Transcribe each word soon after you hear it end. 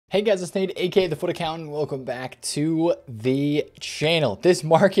Hey guys, it's Nate, aka TheFutAccountant. Welcome back to the channel. This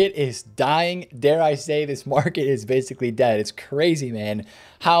market is dying. Dare I say, this market is basically dead. It's crazy, man,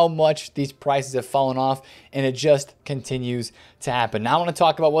 how much these prices have fallen off, and it just continues to happen. Now I want to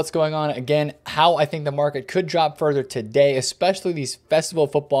talk about what's going on again, how I think the market could drop further today, especially these festival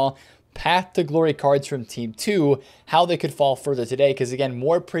football Path to Glory cards from Team 2, how they could fall further today, because again,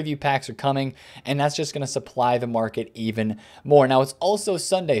 more preview packs are coming, and that's just going to supply the market even more. Now, it's also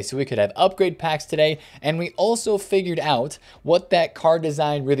Sunday, so we could have upgrade packs today, and we also figured out what that card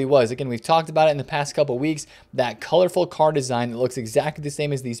design really was. Again, we've talked about it in the past couple weeks, that colorful card design that looks exactly the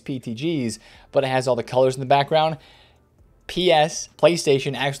same as these PTGs, but it has all the colors in the background. PS,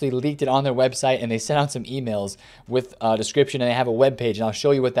 PlayStation actually leaked it on their website, and they sent out some emails with a description, and they have a web page, and I'll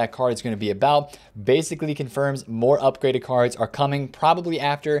show you what that card is going to be about. Basically confirms more upgraded cards are coming probably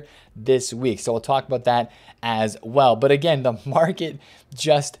after this week, so we'll talk about that as well. But again, the market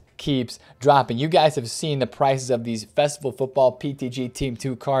just keeps dropping. You guys have seen the prices of these Festival Football PTG Team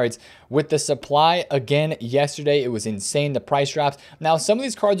 2 cards. With the supply, again, yesterday, it was insane, the price drops. Now, some of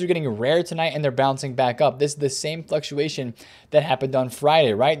these cards are getting rare tonight, and they're bouncing back up. This is the same fluctuation that happened on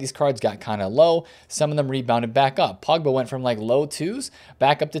Friday, right? These cards got kind of low. Some of them rebounded back up. Pogba went from like low 2s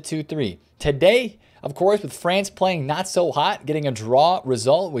back up to 2-3. Today, of course, with France playing not so hot, getting a draw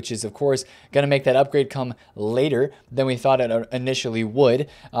result, which is, of course, going to make that upgrade come later than we thought it initially would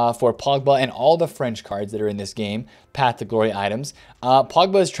for Pogba and all the French cards that are in this game, Path to Glory items.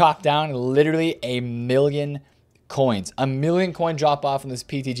 Pogba has dropped down literally a million coins. A million coin drop off from this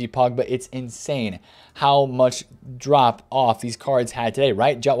PTG Pogba. It's insane how much drop off these cards had today,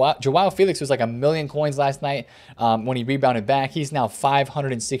 right? Joao Felix was like a million coins last night when he rebounded back. He's now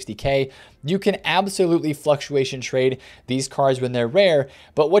 560K. You can absolutely fluctuation trade these cards when they're rare,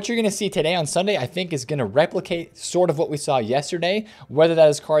 but what you're going to see today on Sunday, I think, is going to replicate sort of what we saw yesterday, whether that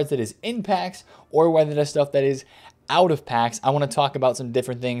is cards that is in packs or whether that's stuff that is out of packs. I want to talk about some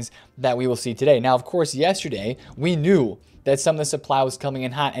different things that we will see today. Now, of course, yesterday we knew that some of the supply was coming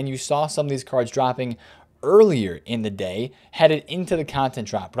in hot, and you saw some of these cards dropping earlier in the day, headed into the content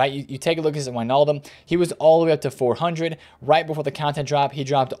drop, right? You take a look at Wijnaldum. He was all the way up to 400. Right before the content drop, he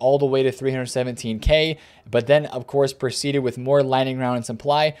dropped all the way to 317K, but then, of course, proceeded with more lightning round and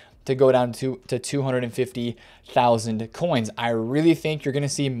supply to go down to 250,000 coins. I really think you're going to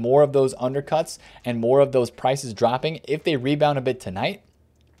see more of those undercuts and more of those prices dropping. If they rebound a bit tonight,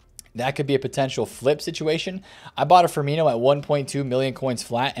 that could be a potential flip situation. I bought a Firmino at 1.2 million coins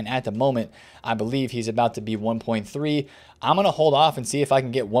flat, and at the moment, I believe he's about to be 1.3. I'm going to hold off and see if I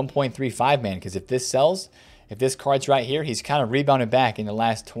can get 1.35, man, because if this sells, if this card's right here, he's kind of rebounded back in the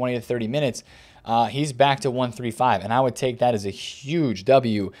last 20 to 30 minutes. He's back to 135, and I would take that as a huge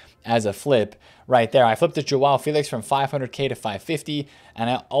W as a flip right there. I flipped a Joao Felix from 500K to 550, and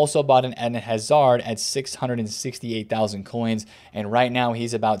I also bought an Eden Hazard at 668,000 coins, and right now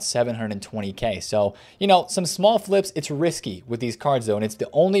he's about 720K. So, you know, some small flips. It's risky with these cards, though, and it's the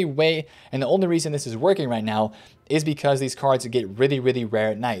only way and the only reason this is working right now is because these cards get really, really rare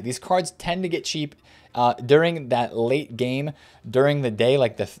at night. These cards tend to get cheap during that late game, during the day,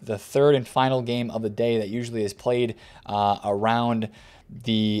 like the third and final game of the day that usually is played around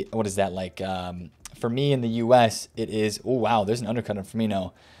the, what is that, like, for me in the US, it is, oh wow, there's an undercut on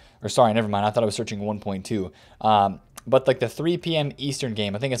Firmino, or sorry, never mind, I thought I was searching 1.2, but like the 3 p.m. Eastern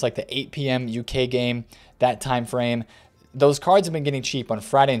game, I think it's like the 8 p.m. UK game, that time frame, those cards have been getting cheap on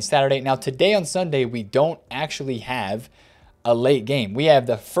Friday and Saturday. Now today on Sunday, we don't actually have a late game. We have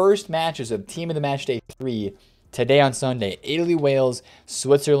the first matches of Team of the Match Day 3 today on Sunday. Italy, Wales,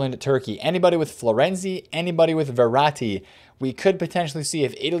 Switzerland, Turkey. Anybody with Florenzi, anybody with Verratti. We could potentially see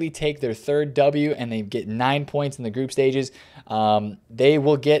if Italy take their third W and they get 9 points in the group stages, they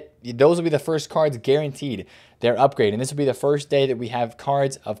will get, those will be the first cards guaranteed their upgrade. And this will be the first day that we have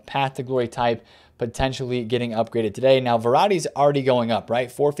cards of Path to Glory type potentially getting upgraded today. Now, Verratti's already going up,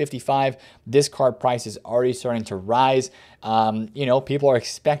 right? 455. This card price is already starting to rise. You know, people are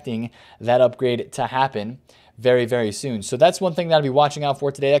expecting that upgrade to happen very, very soon. So that's one thing that I'll be watching out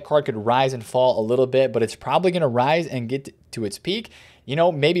for today. That card could rise and fall a little bit, but it's probably going to rise and get to its peak, you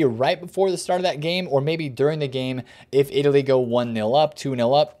know, maybe right before the start of that game, or maybe during the game if Italy go 1-0 up,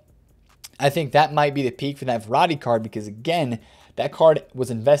 2-0 up. I think that might be the peak for that Verratti card, because again, that card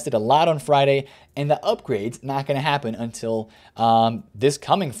was invested a lot on Friday, and the upgrade's not going to happen until this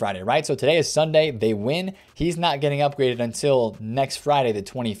coming Friday, right? So today is Sunday. They win. He's not getting upgraded until next Friday, the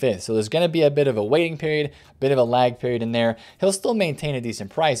 25th. So there's going to be a bit of a waiting period, bit of a lag period in there. He'll still maintain a decent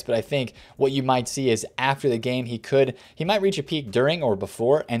price, but I think what you might see is after the game, he might reach a peak during or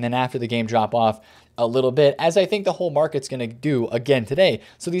before, and then after the game drop off, a little bit, as I think the whole market's going to do again today.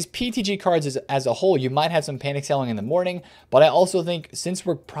 So these PTG cards as a whole, you might have some panic selling in the morning, but I also think since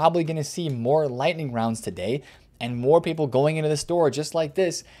we're probably going to see more lightning rounds today and more people going into the store just like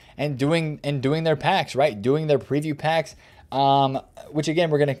this and doing their packs, right? Doing their preview packs, which again,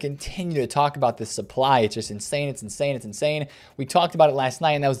 we're going to continue to talk about this supply. It's just insane. It's insane. It's insane. We talked about it last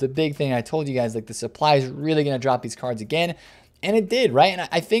night, and that was the big thing. I told you guys, like, the supply is really going to drop these cards again. And it did, right? And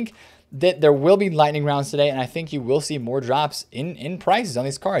I think that there will be lightning rounds today, and I think you will see more drops in prices on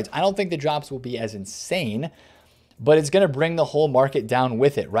these cards. I don't think the drops will be as insane, but it's going to bring the whole market down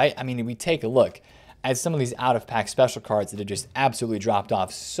with it, right? I mean, if we take a look at some of these out-of-pack special cards that have just absolutely dropped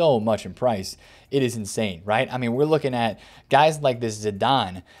off so much in price, it is insane, right? I mean, we're looking at guys like this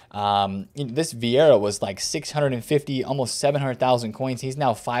Zidane. This Vieira was like 650, almost 700,000 coins. He's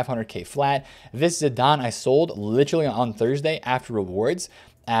now 500K flat. This Zidane I sold literally on Thursday after rewards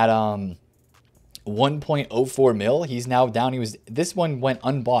at 1.04 mil. He's now down. This one went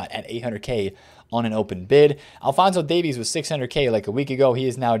unbought at 800K on an open bid. Alphonso Davies was 600K like a week ago. He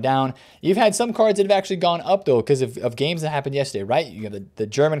is now down. You've had some cards that have actually gone up though because of games that happened yesterday, right? You have the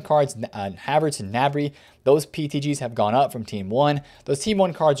German cards, Havertz and Gnabry. Those PTGs have gone up from Team 1. Those Team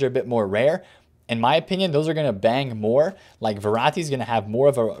 1 cards are a bit more rare. In my opinion, those are going to bang more. Like Verratti's going to have more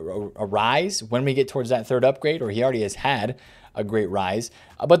of a rise when we get towards that third upgrade, or he already has had a great rise.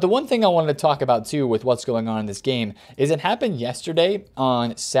 But the one thing I wanted to talk about too with what's going on in this game is it happened yesterday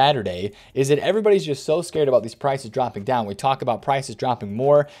on Saturday, is that everybody's just so scared about these prices dropping down. We talk about prices dropping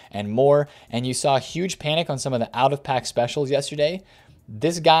more, and you saw a huge panic on some of the out-of-pack specials yesterday.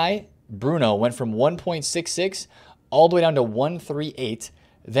 This guy, Bruno, went from 1.66 all the way down to 138,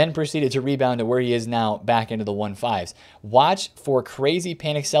 then proceeded to rebound to where he is now, back into the 1.5s. Watch for crazy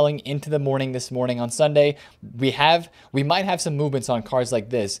panic selling into the morning this morning on Sunday. We might have some movements on cards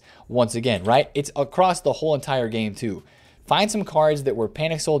like this once again, right? It's across the whole entire game too. Find some cards that were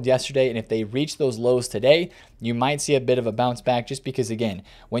panic sold yesterday, and if they reach those lows today, you might see a bit of a bounce back, just because again,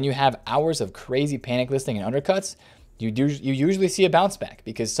 when you have hours of crazy panic listing and undercuts, you usually see a bounce back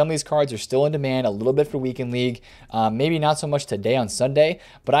because some of these cards are still in demand a little bit for weekend league. Maybe not so much today on Sunday,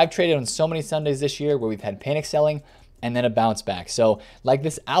 but I've traded on so many Sundays this year where we've had panic selling and then a bounce back. So like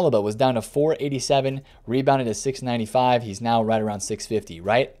this Alaba was down to 487, rebounded to 695. He's now right around 650,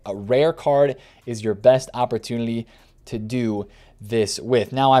 right? A rare card is your best opportunity to do this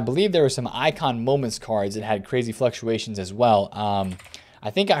with. Now, I believe there were some icon moments cards that had crazy fluctuations as well. I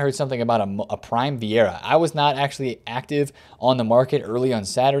think I heard something about a prime Vieira. I was not actually active on the market early on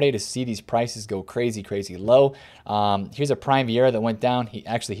Saturday to see these prices go crazy, crazy low. Here's a prime Vieira that went down.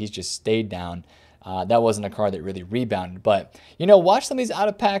 He's just stayed down. That wasn't a card that really rebounded. But, watch some of these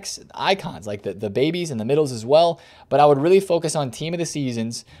out-of-packs icons, like the babies and the middles as well. But I would really focus on team of the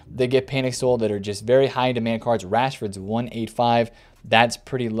seasons that get panic sold that are just very high demand cards. Rashford's 185. That's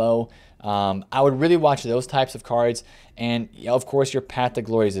pretty low. I would really watch those types of cards, and of course your Path to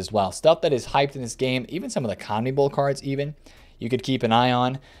Glories as well. Stuff that is hyped in this game, even some of the Comedy Bowl cards even, you could keep an eye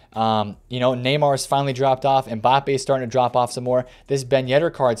on. Neymar's finally dropped off. Mbappe is starting to drop off some more. This Ben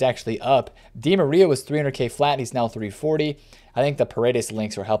Yedder card's actually up. Di Maria was 300K flat. He's now 340. I think the Paredes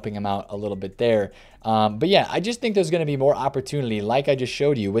links are helping him out a little bit there. But yeah, I just think there's going to be more opportunity, like I just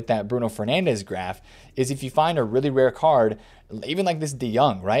showed you with that Bruno Fernandes graph, is if you find a really rare card, even like this De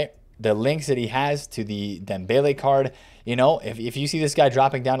Jong, right? The links that he has to the Dembele card, if you see this guy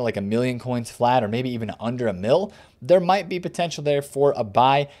dropping down to like 1 million coins flat or maybe even under $1 million, there might be potential there for a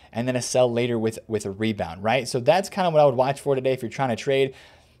buy and then a sell later with a rebound, right? So that's kind of what I would watch for today if you're trying to trade.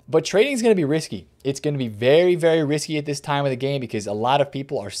 But trading is going to be risky. It's going to be very, very risky at this time of the game because a lot of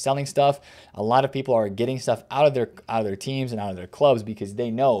people are selling stuff. A lot of people are getting stuff out of their teams and out of their clubs because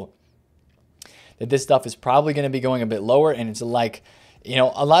they know that this stuff is probably going to be going a bit lower, and it's like,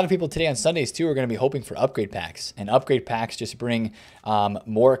 a lot of people today on Sundays too are going to be hoping for upgrade packs, and upgrade packs just bring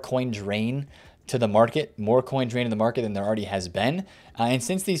more coin drain to the market, than there already has been. And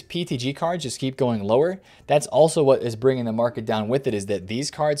since these PTG cards just keep going lower, that's also what is bringing the market down with it, is that these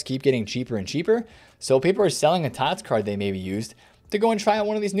cards keep getting cheaper and cheaper. So people are selling a TOTS card they maybe used to go and try out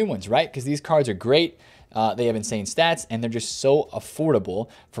one of these new ones, right? Because these cards are great. They have insane stats, and they're just so affordable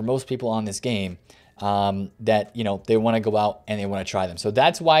for most people on this game. That they want to go out and they want to try them. So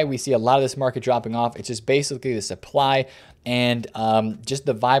that's why we see a lot of this market dropping off. It's just basically the supply and just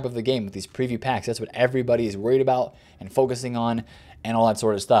the vibe of the game with these preview packs. That's what everybody is worried about and focusing on and all that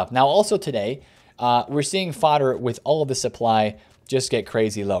sort of stuff. Now also today, we're seeing fodder with all of the supply just get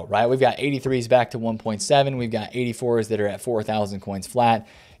crazy low, right? We've got 83s back to 1.7. We've got 84s that are at 4,000 coins flat.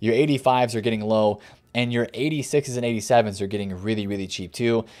 Your 85s are getting low, and your 86s and 87s are getting really, really cheap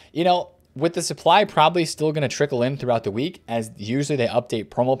too. with the supply probably still going to trickle in throughout the week, as usually they update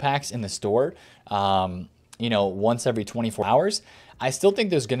promo packs in the store, you know, once every 24 hours. I still think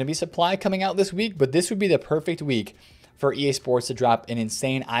there's going to be supply coming out this week, but this would be the perfect week for EA Sports to drop an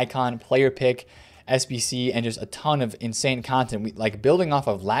insane icon, player pick, SBC, and just a ton of insane content. Like building off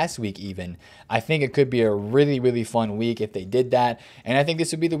of last week even, I think it could be a really, really fun week if they did that. And I think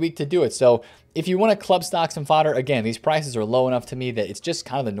this would be the week to do it. So if you want to club stock some fodder, again, these prices are low enough to me that it's just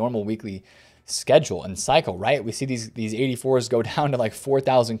kind of the normal weekly schedule and cycle, right? We see these 84s go down to like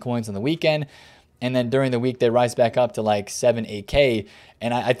 4,000 coins on the weekend. And then during the week, they rise back up to like 7, 8K.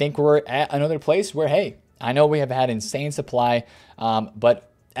 And I think we're at another place where, hey, I know we have had insane supply, but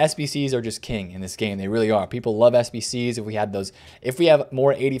SBCs are just king in this game. They really are. People love SBCs. If we have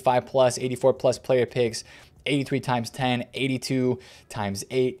more 85 plus, 84 plus player picks, 83 times 10, 82 times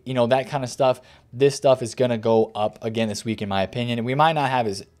 8, you know, that kind of stuff. This stuff is going to go up again this week, in my opinion. And we might not have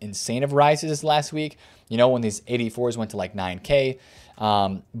as insane of rises as last week, you know, when these 84s went to like 9K.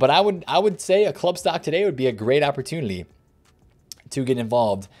 But I would say a club stock today would be a great opportunity to get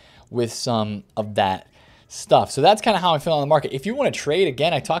involved with some of that stuff. So that's kind of how I'm feeling on the market. If you want to trade,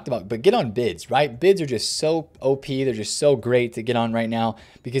 again, I talked about, but get on bids, right? Bids are just so OP. They're just so great to get on right now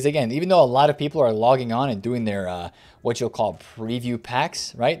because, again, even though a lot of people are logging on and doing their what you'll call preview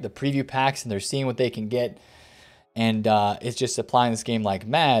packs, right? The preview packs, and they're seeing what they can get, and it's just supplying this game like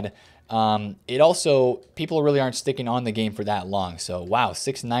mad. It also, people really aren't sticking on the game for that long. So wow,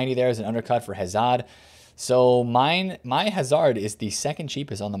 690 there is an undercut for Hazard. So my Hazard is the second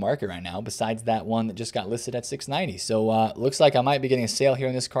cheapest on the market right now, besides that one that just got listed at 690. So looks like I might be getting a sale here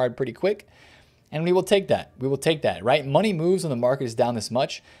on this card pretty quick, and we will take that. We will take that, right? Money moves when the market is down this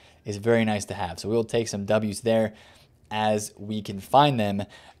much is very nice to have. So we'll take some W's there as we can find them.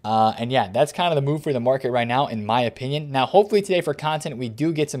 And yeah, that's kind of the move for the market right now, in my opinion. Now, hopefully today for content, we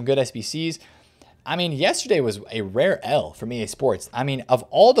do get some good SBCs. I mean, yesterday was a rare L from EA Sports. I mean, of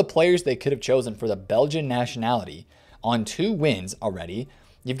all the players they could have chosen for the Belgian nationality on 2 wins already,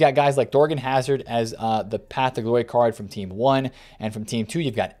 you've got guys like Thorgan Hazard as the Path to Glory card from Team 1, and from Team 2,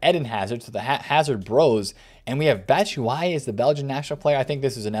 you've got Eden Hazard, so the Hazard Bros, and we have Batshuayi as the Belgian national player. I think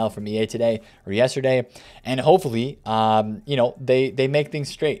this is an L from EA today or yesterday, and hopefully, you know, they make things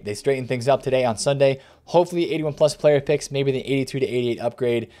straight. They straighten things up today on Sunday. Hopefully, 81 plus player picks, maybe the 82 to 88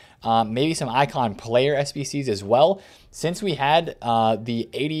 upgrade, maybe some icon player SBCs as well. Since we had the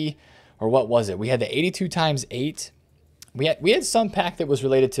 80, or what was it? We had the 82 times 8. We had some pack that was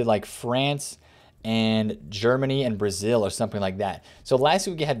related to like France and Germany and Brazil or something like that. So last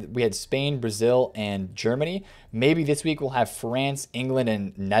week we had Spain, Brazil, and Germany. Maybe this week we'll have France, England,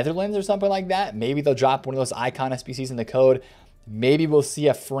 and Netherlands or something like that. Maybe they'll drop one of those icon SBCs in the code. Maybe we'll see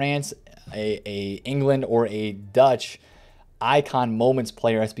a France, a England, or a Dutch icon moments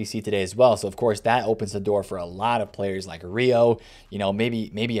player SBC today as well. So of course that opens the door for a lot of players like Rio, you know, maybe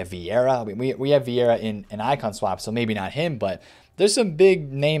a Vieira. I mean, we have Vieira in an icon swap, so maybe not him, but there's some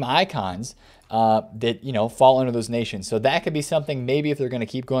big name icons that, you know, fall under those nations. So that could be something, maybe if they're going to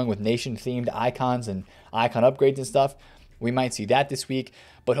keep going with nation themed icons and icon upgrades and stuff, we might see that this week.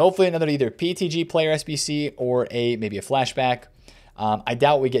 But hopefully another either PTG player SBC or maybe a flashback. I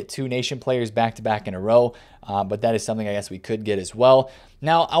doubt we get 2 nation players back to back in a row, but that is something I guess we could get as well.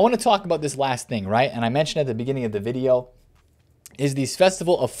 Now, I want to talk about this last thing, right? And I mentioned at the beginning of the video is these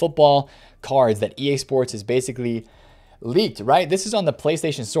Festival of Football cards that EA Sports is basically leaked, right? This is on the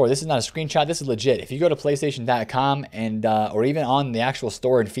PlayStation Store. This is not a screenshot. This is legit. If you go to PlayStation.com and or even on the actual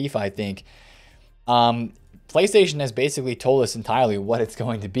store in FIFA, I think, PlayStation has basically told us entirely what it's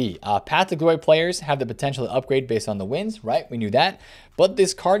going to be. Path to Glory players have the potential to upgrade based on the wins, right? We knew that. But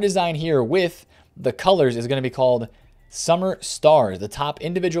this card design here with the colors is going to be called Summer Stars. The top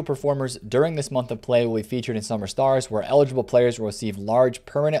individual performers during this month of play will be featured in Summer Stars, where eligible players will receive large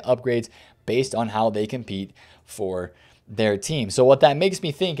permanent upgrades based on how they compete for their team. So what that makes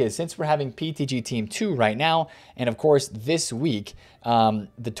me think is, since we're having PTG Team 2 right now, and of course this week, the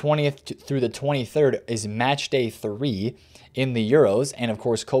 20th through the 23rd is match day 3 in the Euros, and of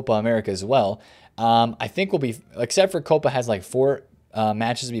course Copa America as well. I think we'll be, except for Copa has like 4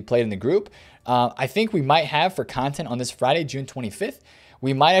 matches to be played in the group, I think we might have for content on this Friday, June 25th,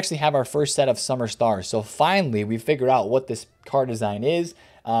 we might actually have our first set of Summer Stars. So finally, we figured out what this card design is.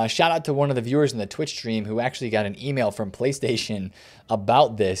 Shout out to one of the viewers in the Twitch stream who actually got an email from PlayStation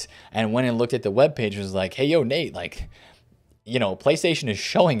about this and went and looked at the webpage and was like, hey, yo, Nate, like, you know, PlayStation is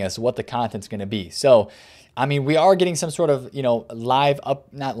showing us what the content's going to be. So, I mean, we are getting some sort of, you know,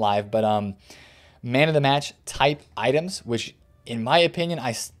 not live, but man of the match type items, which in my opinion,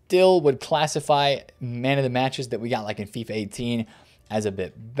 I still would classify man of the matches that we got like in FIFA 18 as a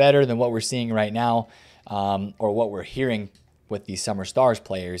bit better than what we're seeing right now, or what we're hearing with these Summer Stars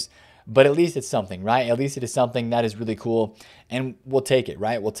players. But at least it's something, right? At least it is something that is really cool, and we'll take it,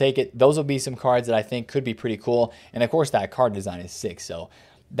 right? We'll take it. Those will be some cards that I think could be pretty cool. And of course, that card design is sick, so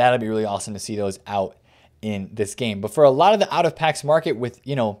that'll be really awesome to see those out in this game. But for a lot of the out-of-packs market, with,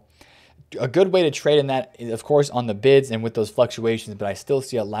 you know, a good way to trade in that is, of course, on the bids and with those fluctuations, but I still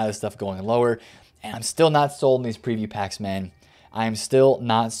see a lot of stuff going lower, and I'm still not sold on these preview packs, man. I'm still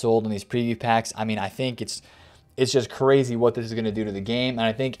not sold on these preview packs. I mean, I think it's just crazy what this is going to do to the game, and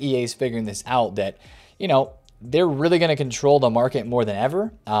I think EA is figuring this out, that, you know, they're really going to control the market more than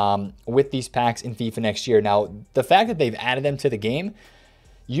ever with these packs in FIFA next year. Now, the fact that they've added them to the game,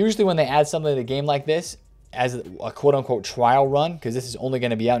 usually when they add something to the game like this, as a quote-unquote trial run, because this is only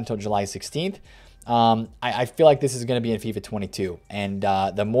going to be out until July 16th, I feel like this is going to be in FIFA 22. And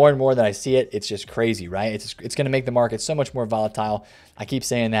the more and more that I see it, it's just crazy, right? It's going to make the market so much more volatile. I keep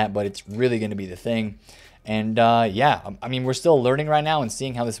saying that, but it's really going to be the thing. And yeah, I mean, we're still learning right now and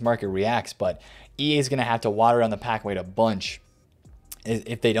seeing how this market reacts, but EA is going to have to water down the pack weight a bunch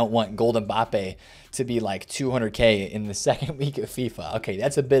if they don't want Golden Mbappe to be like 200K in the second week of FIFA. Okay,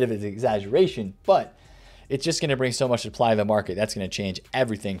 that's a bit of an exaggeration, but it's just going to bring so much supply to the market. That's going to change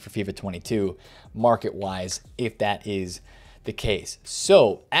everything for FIFA 22 market-wise, if that is the case.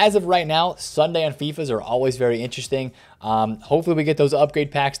 So as of right now, Sunday on FIFAs are always very interesting. Hopefully we get those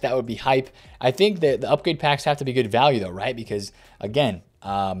upgrade packs. That would be hype. I think that the upgrade packs have to be good value though, right? Because again,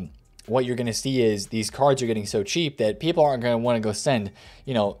 what you're going to see is these cards are getting so cheap that people aren't going to want to go send,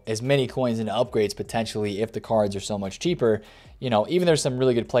 you know, as many coins into upgrades potentially if the cards are so much cheaper. You know, even there's some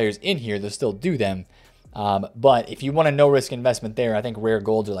really good players in here, they'll still do them. But if you want a no-risk investment there, I think rare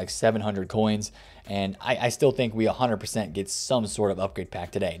golds are like 700 coins. And I still think we 100% get some sort of upgrade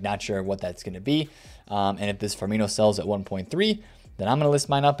pack today. Not sure what that's going to be. And if this Firmino sells at 1.3, then I'm going to list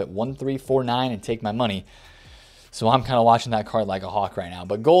mine up at 1.349 and take my money. So I'm kind of watching that card like a hawk right now.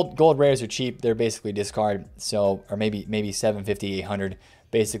 But gold rares are cheap. They're basically discard. So, or maybe 750, 800.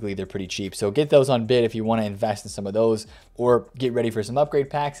 Basically, they're pretty cheap. So get those on bid if you want to invest in some of those, or get ready for some upgrade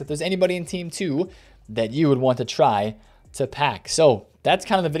packs. If there's anybody in Team 2 that you would want to try to pack. So that's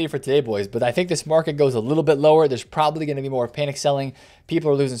kind of the video for today, boys. But I think this market goes a little bit lower. There's probably going to be more panic selling.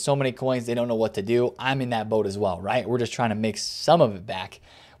 People are losing so many coins, they don't know what to do. I'm in that boat as well, right? We're just trying to make some of it back,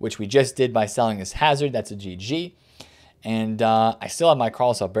 which we just did by selling this Hazard. That's a GG. And I still have my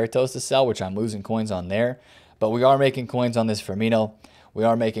Carlos Albertos to sell, which I'm losing coins on there. But we are making coins on this Firmino. We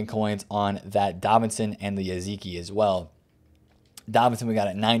are making coins on that Davinson and the Yaziki as well. Davinson we got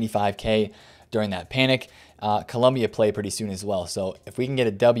at 95K during that panic. Colombia play pretty soon as well. So if we can get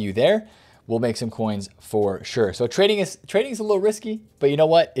a W there, we'll make some coins for sure. So trading is a little risky, but you know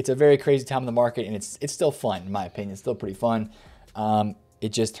what? It's a very crazy time in the market, and it's still fun, in my opinion. It's still pretty fun. It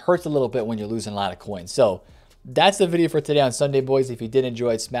just hurts a little bit when you're losing a lot of coins. So that's the video for today on Sunday, boys. If you did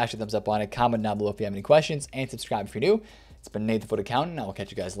enjoy it, smash a thumbs up on it. Comment down below if you have any questions, and subscribe if you're new. It's been Nate, the FUT Accountant. I will catch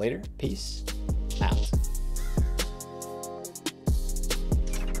you guys later. Peace out.